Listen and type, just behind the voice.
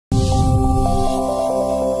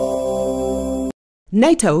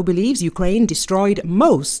NATO believes Ukraine destroyed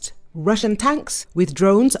most Russian tanks with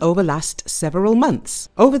drones over last several months.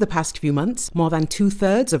 Over the past few months, more than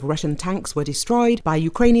 2/3 of Russian tanks were destroyed by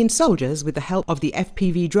Ukrainian soldiers with the help of the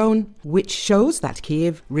FPV drone, which shows that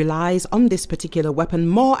Kiev relies on this particular weapon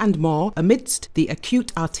more and more amidst the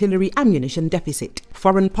acute artillery ammunition deficit.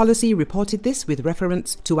 Foreign Policy reported this with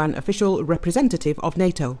reference to an official representative of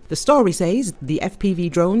NATO. The story says the FPV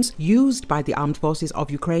drones used by the armed forces of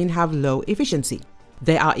Ukraine have low efficiency.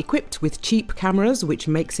 They are equipped with cheap cameras, which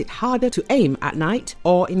makes it harder to aim at night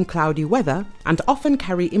or in cloudy weather, and often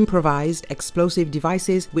carry improvised explosive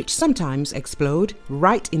devices which sometimes explode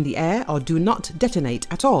right in the air or do not detonate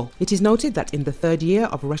at all. It is noted that in the third year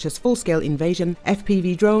of Russia's full-scale invasion,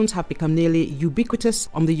 FPV drones have become nearly ubiquitous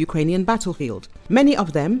on the Ukrainian battlefield. Many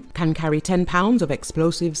of them can carry 10 pounds of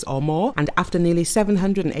explosives or more, and after nearly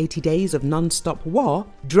 780 days of non-stop war,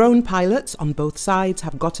 drone pilots on both sides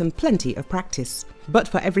have gotten plenty of practice. But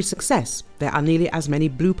for every success, there are nearly as many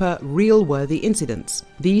blooper, reel-worthy incidents.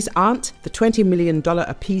 These aren't the $20 million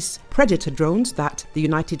apiece Predator drones that the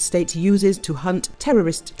United States uses to hunt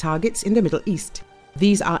terrorist targets in the Middle East.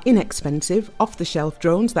 These are inexpensive, off-the-shelf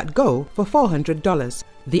drones that go for $400.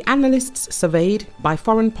 The analysts surveyed by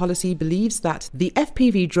Foreign Policy believes that the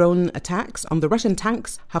FPV drone attacks on the Russian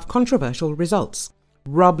tanks have controversial results.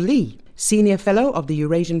 Rob Lee, Senior Fellow of the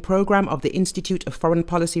Eurasian Program of the Institute of Foreign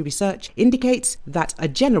Policy Research, indicates that a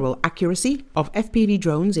general accuracy of FPV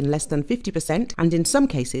drones in less than 50%, and in some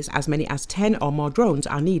cases as many as 10 or more drones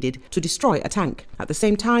are needed to destroy a tank. At the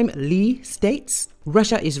same time, Lee states,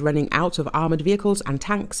 Russia is running out of armored vehicles and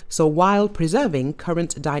tanks, so while preserving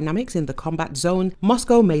current dynamics in the combat zone,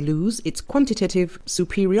 Moscow may lose its quantitative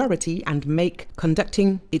superiority and make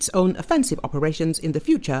conducting its own offensive operations in the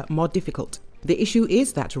future more difficult. The issue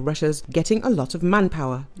is that Russia's getting a lot of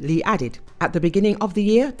manpower, Lee added. At the beginning of the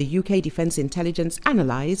year, the UK Defence Intelligence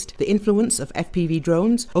analysed the influence of FPV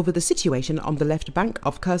drones over the situation on the left bank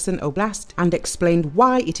of Kherson Oblast and explained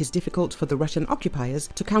why it is difficult for the Russian occupiers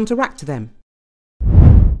to counteract them.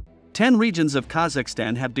 10 regions of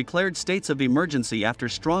Kazakhstan have declared states of emergency after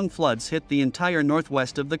strong floods hit the entire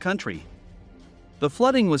northwest of the country. The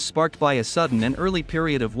flooding was sparked by a sudden and early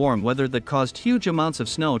period of warm weather that caused huge amounts of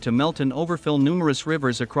snow to melt and overfill numerous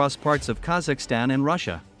rivers across parts of Kazakhstan and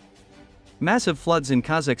Russia. Massive floods in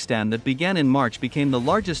Kazakhstan that began in March became the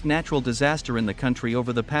largest natural disaster in the country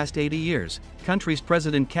over the past 80 years, country's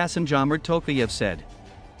President Kassym-Jomart Tokayev said.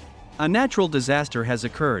 A natural disaster has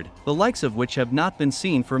occurred, the likes of which have not been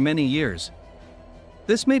seen for many years.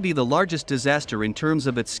 This may be the largest disaster in terms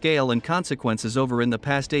of its scale and consequences over in the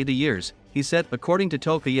past 80 years, he said. According to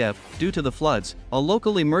Tokayev, due to the floods, a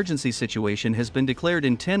local emergency situation has been declared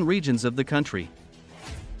in 10 regions of the country.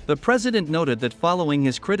 The president noted that following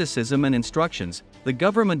his criticism and instructions, the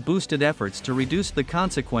government boosted efforts to reduce the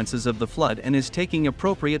consequences of the flood and is taking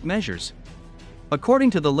appropriate measures. According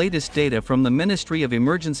to the latest data from the Ministry of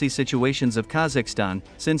Emergency Situations of Kazakhstan,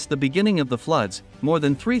 since the beginning of the floods, more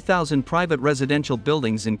than 3,000 private residential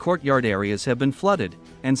buildings in courtyard areas have been flooded,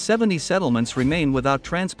 and 70 settlements remain without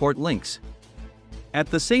transport links.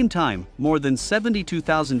 At the same time, more than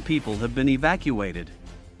 72,000 people have been evacuated.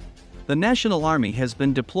 The National Army has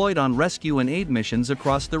been deployed on rescue and aid missions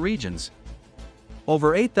across the regions.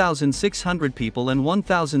 Over 8,600 people and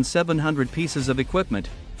 1,700 pieces of equipment,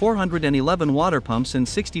 411 water pumps and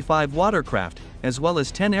 65 watercraft, as well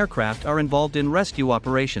as 10 aircraft are involved in rescue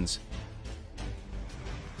operations.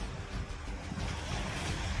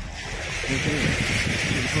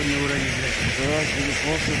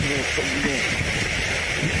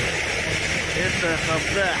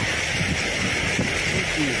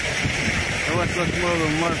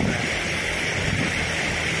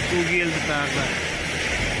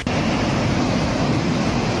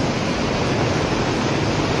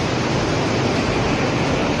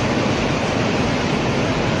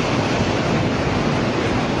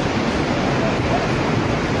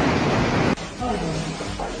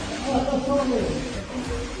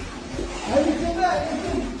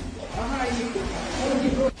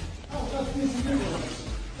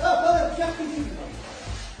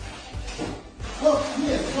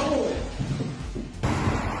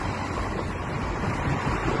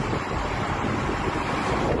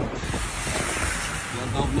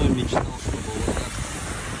 Давно мечтал, чтобы вот так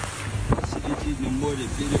в середине моря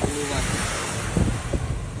переплывать.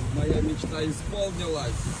 Моя мечта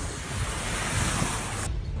исполнилась.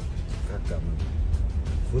 Как она?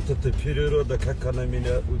 Вот эта природа, как она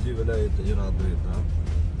меня удивляет и радует, а?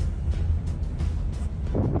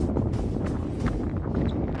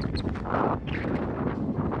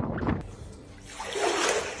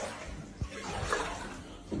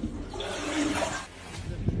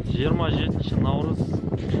 27 наурыз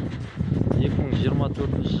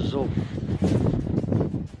 2024 жыл.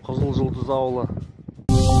 Қызыл Жұлдыз ауылы.